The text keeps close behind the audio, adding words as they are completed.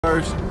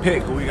first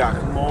pick. Who we got?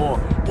 Come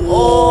on.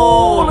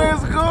 Oh,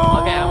 let's go.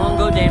 Okay, I'm gonna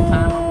go Dame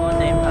time. I'm going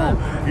Dame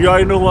time. You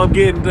already know who I'm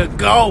getting. The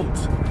GOAT.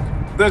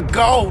 The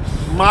GOAT.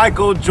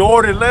 Michael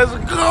Jordan. Let's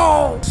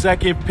go.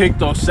 Second pick,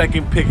 though.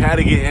 Second pick. Had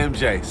to get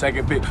MJ.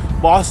 Second pick.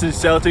 Boston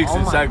Celtics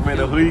in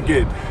Sacramento. Who you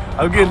getting?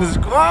 I'm getting the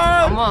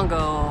squad. I'm gonna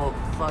go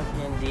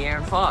fucking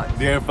De'Aaron Fox.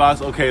 De'Aaron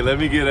Fox. Okay, let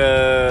me get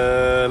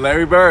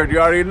Larry Bird. You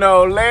already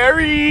know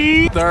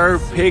Larry.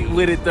 Third pick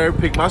with it. Third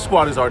pick. My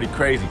squad is already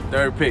crazy.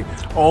 Third pick.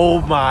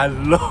 Oh my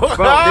lord.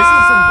 Bro, this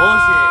is some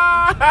bullshit.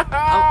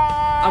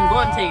 I'm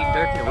going to take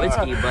Dirk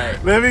Nowitzki,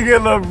 but let me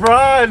get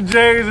LeBron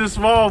James in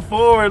small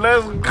forward.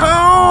 Let's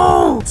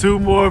go. Two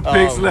more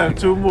picks left.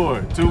 Two more.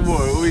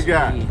 Who we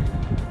got?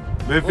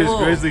 Memphis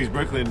Grizzlies,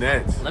 Brooklyn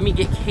Nets. Let me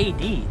get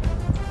KD.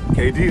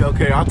 KD,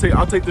 okay,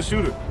 I'll take the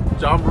shooter.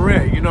 John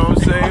Morant, you know what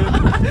I'm saying?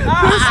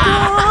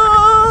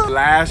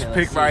 Last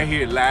pick right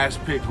here.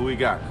 Last pick. Who we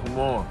got? Come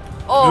on.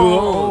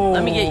 Oh,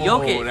 let me get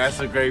Jokic. That's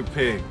a great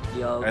pick.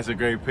 Yo. That's a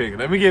great pick.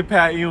 Let me get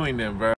Pat Ewing then, bro.